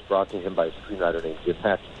idea was brought to him by a screenwriter named Jim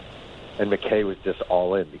Hecht, and McKay was just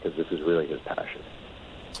all in because this is really his passion.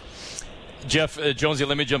 Jeff, Jonesy,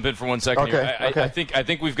 let me jump in for 1 second. Okay, here. I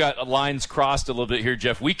think we've got lines crossed a little bit here,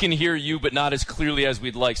 Jeff. We can hear you, but not as clearly as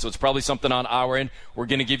we'd like, so it's probably something on our end. We're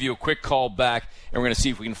going to give you a quick call back, and we're going to see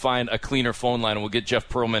if we can find a cleaner phone line, and we'll get Jeff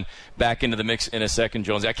Pearlman back into the mix in a second,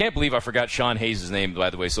 Jonesy. I can't believe I forgot Sean Hayes' name, by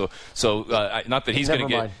the way, so not that he's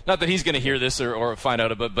going to hear this or find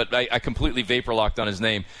out about it, but I completely vapor locked on his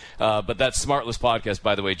name. But that's Smartless Podcast,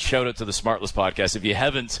 by the way. Shout out to the Smartless Podcast. If you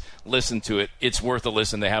haven't listened to it, it's worth a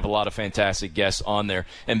listen. They have a lot of fantastic guests on there,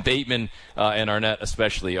 and Bateman and Arnett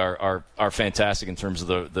especially are fantastic in terms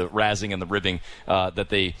of the razzing and the ribbing that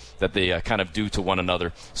they kind of do to one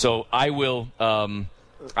another. So I will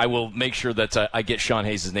make sure that I get Sean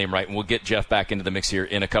Hayes' name right, and we'll get Jeff back into the mix here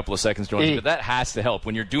in a couple of seconds, Jonesy. But that has to help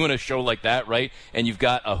when you're doing a show like that, right? And you've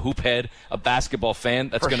got a hoop head, a basketball fan.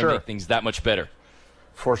 That's going to make things that much better.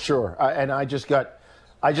 For sure. And I just got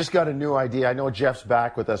a new idea. I know Jeff's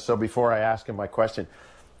back with us, so before I ask him my question,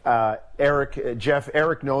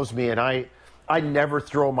 Eric knows me, and I never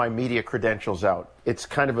throw my media credentials out. It's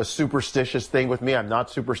kind of a superstitious thing with me. I'm not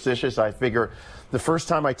superstitious. I figure the first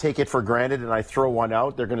time I take it for granted and I throw one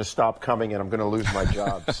out, they're going to stop coming and I'm going to lose my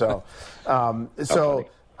job. So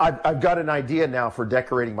I've got an idea now for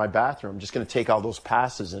decorating my bathroom. I'm just going to take all those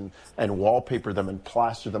passes and wallpaper them and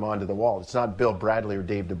plaster them onto the wall. It's not Bill Bradley or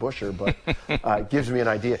Dave DeBuscher, but it gives me an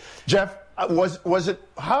idea. Jeff,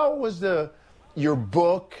 how was your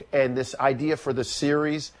book and this idea for the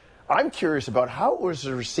series? I'm curious about how it was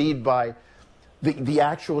received by the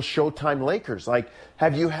actual Showtime Lakers. Like,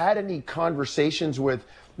 have you had any conversations with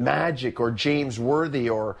Magic or James Worthy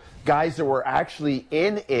or guys that were actually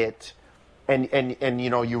in it and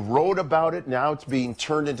you wrote about it, now it's being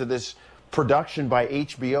turned into this production by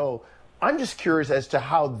HBO? I'm just curious as to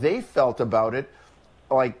how they felt about it,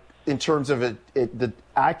 like in terms of the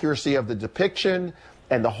accuracy of the depiction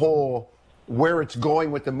and the whole where it's going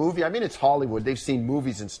with the movie. I mean, it's Hollywood. They've seen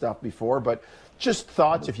movies and stuff before, but just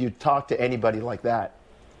thoughts if you talk to anybody like that.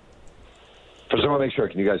 First, I want to make sure.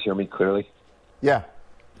 Can you guys hear me clearly? Yeah.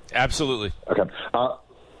 Absolutely. Okay.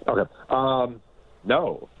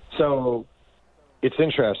 No. So it's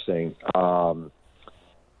interesting.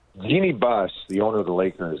 Jeannie Buss, the owner of the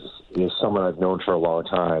Lakers, is someone I've known for a long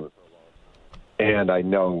time, and I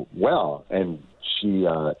know well. And she,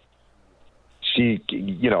 I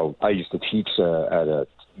used to teach at a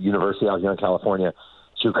university out here in California.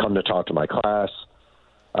 She would come to talk to my class.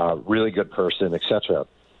 Really good person, etc.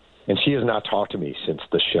 And she has not talked to me since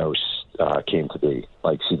the show came to be.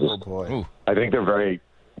 Like, she just, I think they're very,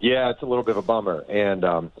 it's a little bit of a bummer.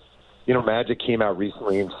 And, Magic came out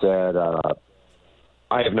recently and said,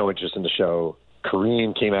 I have no interest in the show.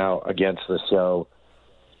 Kareem came out against the show.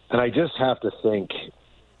 And I just have to think,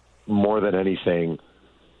 more than anything,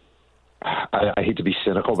 I hate to be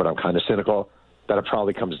cynical, but I'm kind of cynical, that it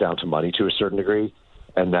probably comes down to money to a certain degree,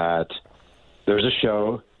 and that there's a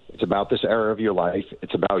show, it's about this era of your life,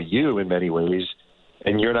 it's about you in many ways,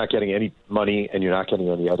 and you're not getting any money and you're not getting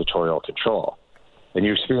any editorial control. And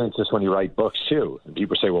you experience this when you write books too. And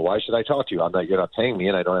people say, well, why should I talk to you? You're not paying me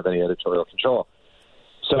and I don't have any editorial control.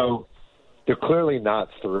 So they're clearly not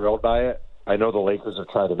thrilled by it. I know the Lakers have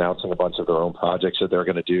tried announcing a bunch of their own projects that they're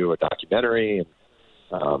going to do, a documentary and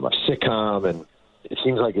a sitcom, and it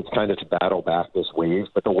seems like it's kind of to battle back this wave.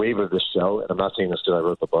 But the wave of this show, and I'm not saying this because I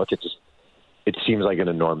wrote the book, it seems like an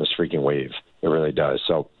enormous freaking wave. It really does.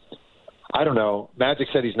 So I don't know. Magic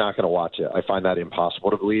said he's not going to watch it. I find that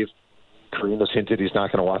impossible to believe. Kareem has hinted he's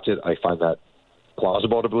not going to watch it. I find that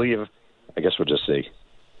plausible to believe. I guess we'll just see.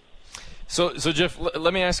 So Jeff,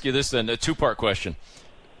 let me ask you this then, a two-part question.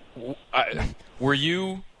 Were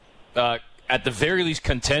you, at the very least,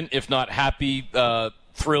 content, if not happy,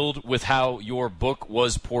 thrilled with how your book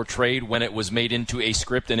was portrayed when it was made into a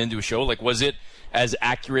script and into a show? Like, was it as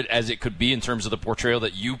accurate as it could be in terms of the portrayal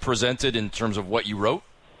that you presented in terms of what you wrote?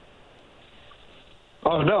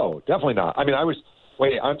 Oh, no, definitely not. I mean,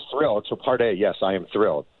 I'm thrilled. So part A, yes, I am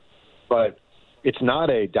thrilled. But it's not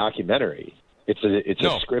a documentary. It's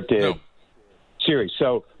a scripted series.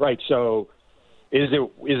 So, right, so is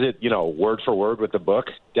it word for word with the book?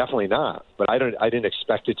 Definitely not. But I didn't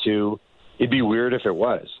expect it to. It'd be weird if it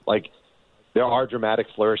was. Like, there are dramatic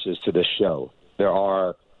flourishes to this show. There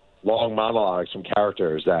are long monologues from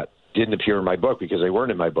characters that didn't appear in my book because they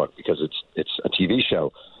weren't in my book because it's a TV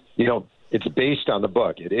show. It's based on the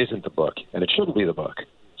book. It isn't the book, and it shouldn't be the book.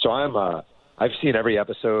 So I've seen every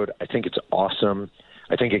episode. I think it's awesome.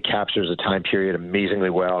 I think it captures a time period amazingly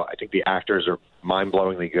well. I think the actors are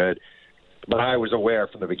mind-blowingly good. But I was aware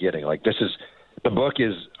from the beginning, like, the book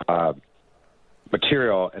is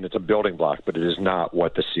material and it's a building block, but it is not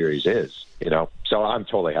what the series is, So I'm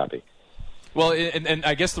totally happy. Well, and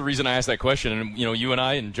I guess the reason I asked that question, and you and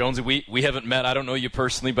I and Jonesy, we haven't met. I don't know you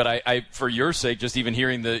personally, but I for your sake, just even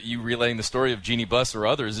hearing you relaying the story of Jeannie Buss or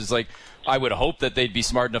others is like, I would hope that they'd be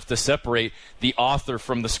smart enough to separate the author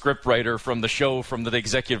from the scriptwriter, from the show, from the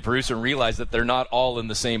executive producer, and realize that they're not all in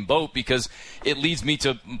the same boat, because it leads me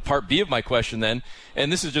to part B of my question then.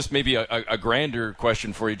 And this is just maybe a grander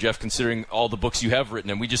question for you, Jeff, considering all the books you have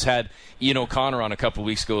written. And we just had Ian O'Connor on a couple of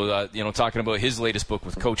weeks ago, talking about his latest book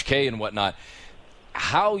with Coach K and whatnot.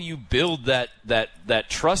 How you build that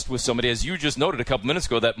trust with somebody, as you just noted a couple minutes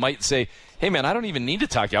ago, that might say, hey, man, I don't even need to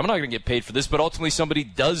talk to you. I'm not going to get paid for this. But ultimately somebody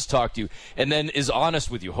does talk to you and then is honest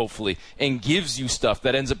with you, hopefully, and gives you stuff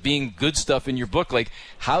that ends up being good stuff in your book. Like,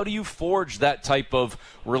 how do you forge that type of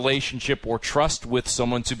relationship or trust with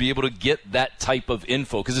someone to be able to get that type of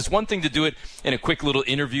info? Because it's one thing to do it in a quick little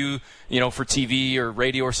interview, for TV or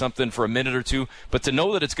radio or something for a minute or two. But to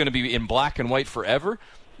know that it's going to be in black and white forever,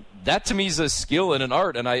 that to me is a skill and an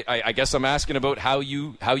art, and I guess I'm asking about how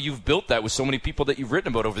you've built that with so many people that you've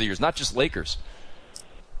written about over the years, not just Lakers.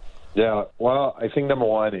 Yeah, well, I think number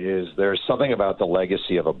one is there's something about the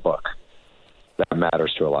legacy of a book that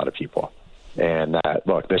matters to a lot of people. And that,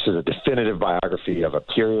 look, this is a definitive biography of a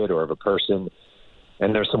period or of a person,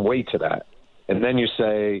 and there's some weight to that. And then you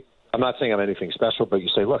say, I'm not saying I'm anything special, but you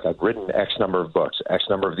say, look, I've written X number of books. X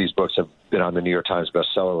number of these books have been on the New York Times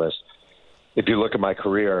bestseller list. If you look at my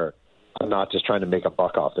career, I'm not just trying to make a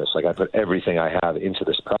buck off this. Like, I put everything I have into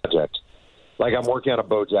this project. Like, I'm working on a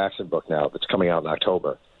Bo Jackson book now that's coming out in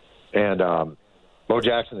October. And Bo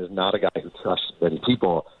Jackson is not a guy who trusts many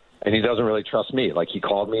people, and he doesn't really trust me. Like, he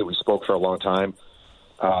called me. We spoke for a long time.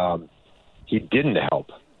 He didn't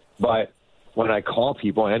help. But when I call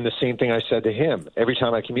people, and the same thing I said to him, every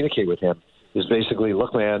time I communicate with him, is basically,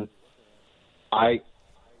 look, man,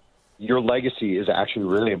 your legacy is actually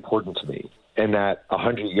really important to me. And that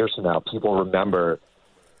 100 years from now, people remember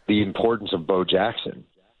the importance of Bo Jackson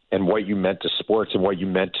and what you meant to sports and what you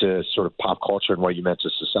meant to sort of pop culture and what you meant to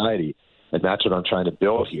society. And that's what I'm trying to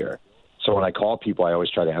build here. So when I call people, I always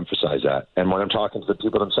try to emphasize that. And when I'm talking to the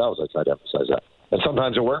people themselves, I try to emphasize that. And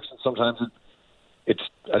sometimes it works, and sometimes it's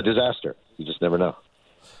a disaster. You just never know.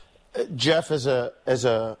 Jeff, as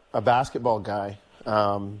a basketball guy,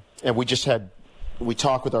 and we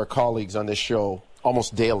talk with our colleagues on this show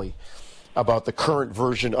almost daily about the current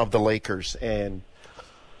version of the Lakers, and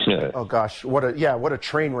oh gosh, what a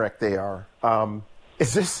train wreck they are.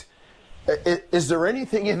 Is there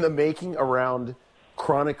anything in the making around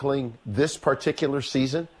chronicling this particular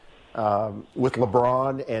season with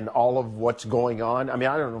LeBron and all of what's going on? I mean,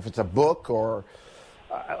 I don't know if it's a book or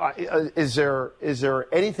is there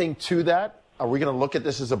anything to that? Are we going to look at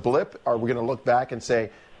this as a blip? Are we going to look back and say,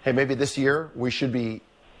 hey, maybe this year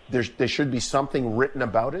there should be something written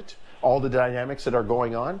about it, all the dynamics that are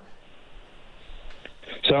going on?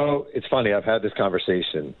 So it's funny. I've had this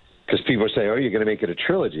conversation because people say, oh, you're going to make it a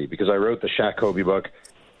trilogy, because I wrote the Shaq Kobe book,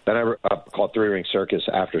 then I called Three Ring Circus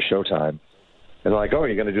after Showtime. And they're like, oh,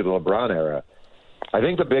 you're going to do the LeBron era. I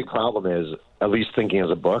think the big problem is, at least thinking as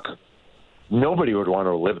a book, nobody would want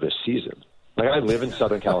to live this season. Like, I live in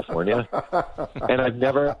Southern California, and I've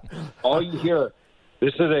never – all you hear –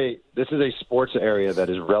 This is a sports area that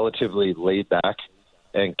is relatively laid back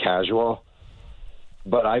and casual,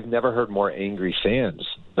 but I've never heard more angry fans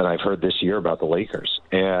than I've heard this year about the Lakers.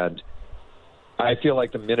 And I feel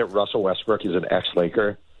like the minute Russell Westbrook is an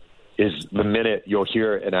ex-Laker is the minute you'll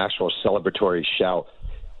hear an actual celebratory shout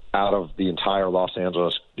out of the entire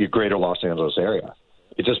the greater Los Angeles area.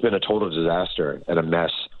 It's just been a total disaster and a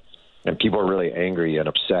mess, and people are really angry and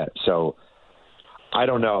upset. So I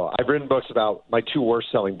don't know. I've written books about – my two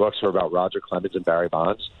worst-selling books are about Roger Clemens and Barry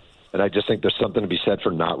Bonds, and I just think there's something to be said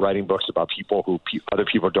for not writing books about people who other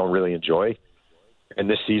people don't really enjoy. And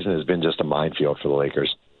this season has been just a minefield for the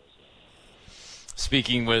Lakers.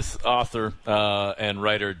 Speaking with author and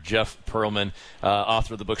writer Jeff Pearlman,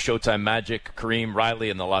 author of the book Showtime Magic, Kareem,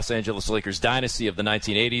 Riley, and the Los Angeles Lakers Dynasty of the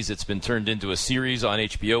 1980s. It's been turned into a series on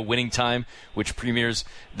HBO, Winning Time, which premieres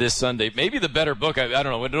this Sunday. Maybe the better book. I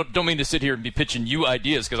don't know. I don't mean to sit here and be pitching you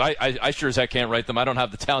ideas, because I sure as heck can't write them. I don't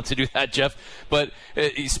have the talent to do that, Jeff. But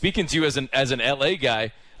speaking to you as an L.A.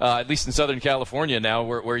 guy, at least in Southern California now,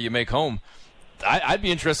 where you make home, I'd be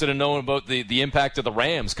interested in knowing about the impact of the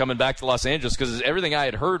Rams coming back to Los Angeles, because everything I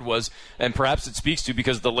had heard was, and perhaps it speaks to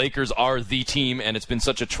because the Lakers are the team and it's been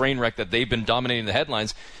such a train wreck that they've been dominating the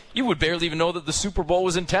headlines, you would barely even know that the Super Bowl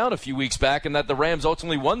was in town a few weeks back and that the Rams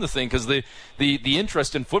ultimately won the thing, because the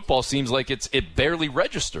interest in football seems like it barely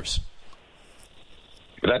registers.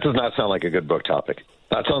 That does not sound like a good book topic.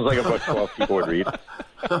 That sounds like a book 12 people would read.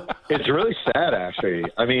 It's really sad, actually.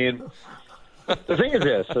 I mean, The thing is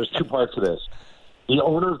this: there's two parts to this. The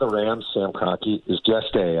owner of the Rams, Sam Kroenke, is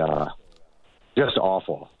just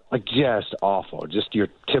awful. Like, just awful. Just your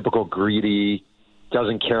typical greedy,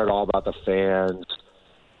 doesn't care at all about the fans.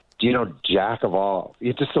 Jack of all.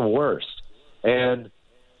 It's just the worst. And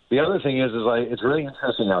the other thing is like, it's really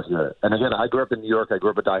interesting out here. And again, I grew up in New York. I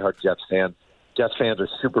grew up a diehard Jets fan. Jets fans are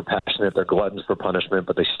super passionate. They're gluttons for punishment,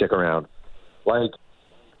 but they stick around. Like,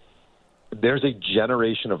 there's a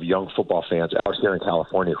generation of young football fans out here in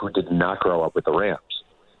California who did not grow up with the Rams.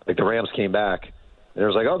 Like, the Rams came back, and it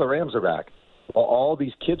was like, oh, the Rams are back. Well, all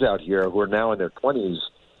these kids out here who are now in their 20s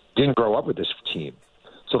didn't grow up with this team.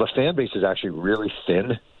 So the fan base is actually really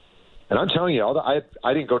thin. And I'm telling you, I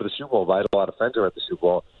didn't go to the Super Bowl, but I had a lot of friends who were at the Super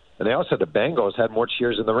Bowl. And they all said the Bengals had more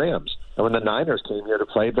cheers than the Rams. And when the Niners came here to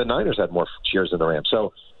play, the Niners had more cheers than the Rams.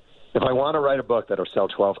 So if I want to write a book that'll sell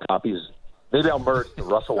 12 copies, maybe I'll merge the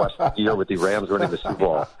Russell Westbrook year with the Rams winning the Super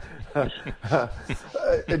Bowl.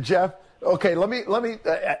 Jeff, okay, let me.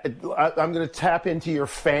 I'm going to tap into your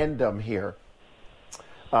fandom here.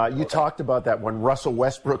 You talked about that when Russell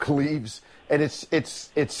Westbrook leaves, and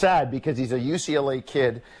it's sad because he's a UCLA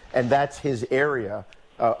kid, and that's his area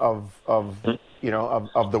of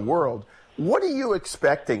the world. What are you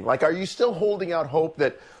expecting? Like, are you still holding out hope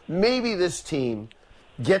that maybe this team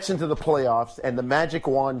gets into the playoffs and the magic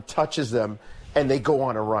wand touches them and they go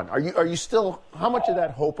on a run? Are you still? How much of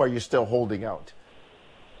that hope are you still holding out?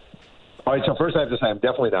 All right. So first, I have to say I'm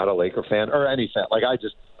definitely not a Laker fan or any fan. Like, I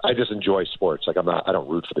just enjoy sports. Like, I don't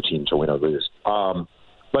root for the team to win or lose.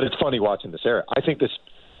 But it's funny watching this era. I think this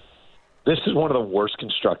is one of the worst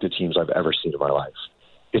constructed teams I've ever seen in my life.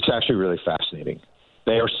 It's actually really fascinating.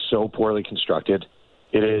 They are so poorly constructed.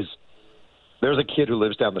 It is. There's a kid who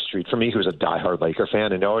lives down the street from me who's a diehard Laker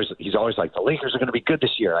fan, and he's always like, the Lakers are going to be good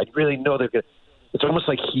this year. I really know they're good. It's almost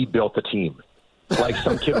like he built the team. Like,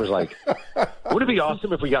 some kid was like, wouldn't it be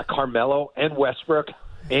awesome if we got Carmelo and Westbrook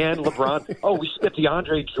and LeBron? Oh, we should get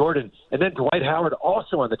DeAndre Jordan and then Dwight Howard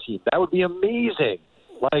also on the team. That would be amazing.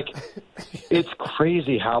 Like, it's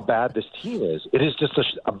crazy how bad this team is. It is just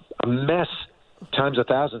a mess times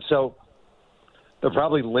 1,000. So they'll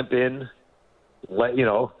probably limp in,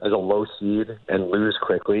 as a low seed and lose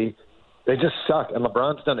quickly. They just suck. And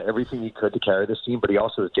LeBron's done everything he could to carry this team, but he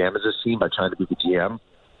also has damaged this team by trying to be the GM.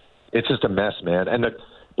 It's just a mess, man. And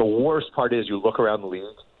the worst part is you look around the league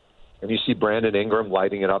and you see Brandon Ingram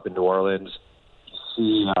lighting it up in New Orleans. You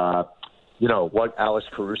see, what Alex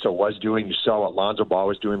Caruso was doing. You saw what Lonzo Ball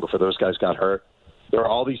was doing before those guys got hurt. There are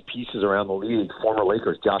all these pieces around the league, former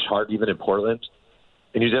Lakers, Josh Hart even in Portland.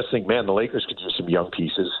 And you just think, man, the Lakers could use some young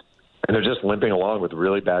pieces. And they're just limping along with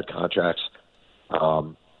really bad contracts.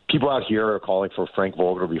 People out here are calling for Frank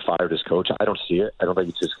Vogel to be fired as coach. I don't see it. I don't think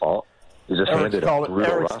it's his fault. He's just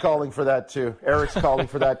Eric's calling for that, too. Eric's calling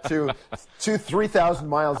for that, too. 3,000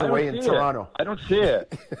 miles away in Toronto. I don't see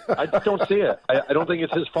it. I don't see it. I don't think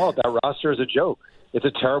it's his fault. That roster is a joke. It's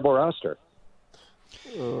a terrible roster.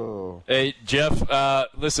 Oh. Hey, Jeff,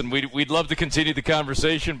 listen, we'd love to continue the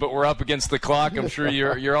conversation, but we're up against the clock. I'm sure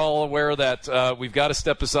you're all aware of that. We've got to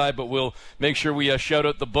step aside, but we'll make sure we shout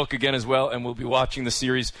out the book again as well, and we'll be watching the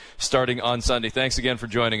series starting on Sunday. Thanks again for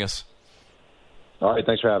joining us. All right,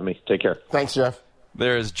 thanks for having me. Take care. Thanks, Jeff.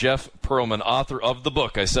 There is Jeff Pearlman, author of the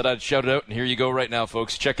book. I said I'd shout it out, and here you go right now,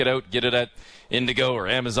 folks. Check it out. Get it at Indigo or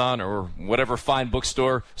Amazon or whatever fine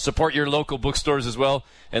bookstore. Support your local bookstores as well,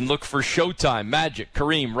 and look for Showtime, Magic,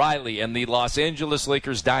 Kareem, Riley, and the Los Angeles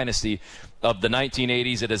Lakers dynasty of the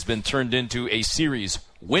 1980s. It has been turned into a series,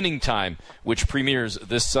 Winning Time, which premieres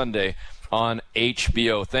this Sunday on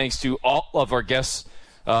HBO. Thanks to all of our guests,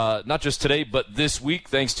 not just today, but this week.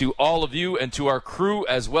 Thanks to all of you and to our crew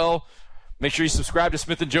as well. Make sure you subscribe to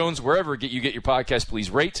Smith & Jones wherever you get your podcast. Please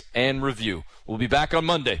rate and review. We'll be back on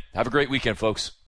Monday. Have a great weekend, folks.